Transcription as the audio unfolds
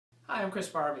Hi, I'm Chris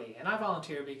Barbie, and I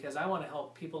volunteer because I want to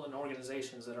help people and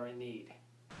organizations that are in need.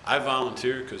 I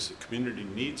volunteer because the community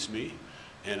needs me,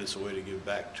 and it's a way to give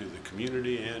back to the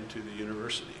community and to the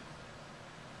university.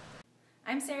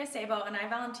 I'm Sarah Sabo, and I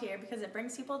volunteer because it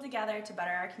brings people together to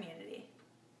better our community.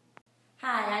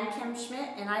 Hi, I'm Kim Schmidt,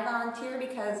 and I volunteer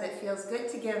because it feels good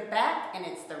to give back, and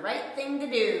it's the right thing to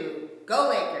do. Go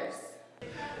Lakers!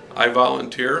 I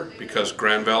volunteer because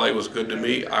Grand Valley was good to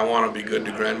me. I want to be good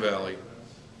to Grand Valley.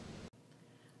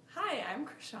 Hi, I'm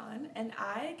Krishan, and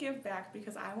I give back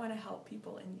because I want to help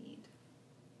people in need.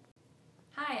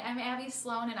 Hi, I'm Abby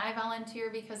Sloan, and I volunteer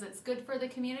because it's good for the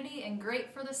community and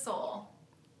great for the soul.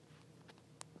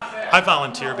 I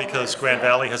volunteer because Grand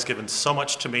Valley has given so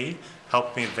much to me,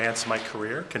 helped me advance my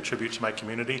career, contribute to my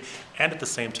community, and at the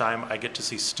same time I get to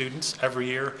see students every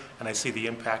year and I see the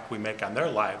impact we make on their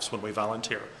lives when we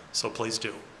volunteer. So please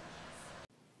do.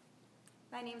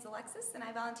 My name's Alexis, and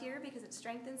I volunteer because it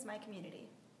strengthens my community.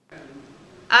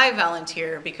 I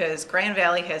volunteer because Grand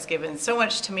Valley has given so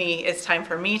much to me. It's time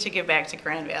for me to give back to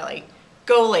Grand Valley.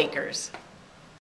 Go Lakers!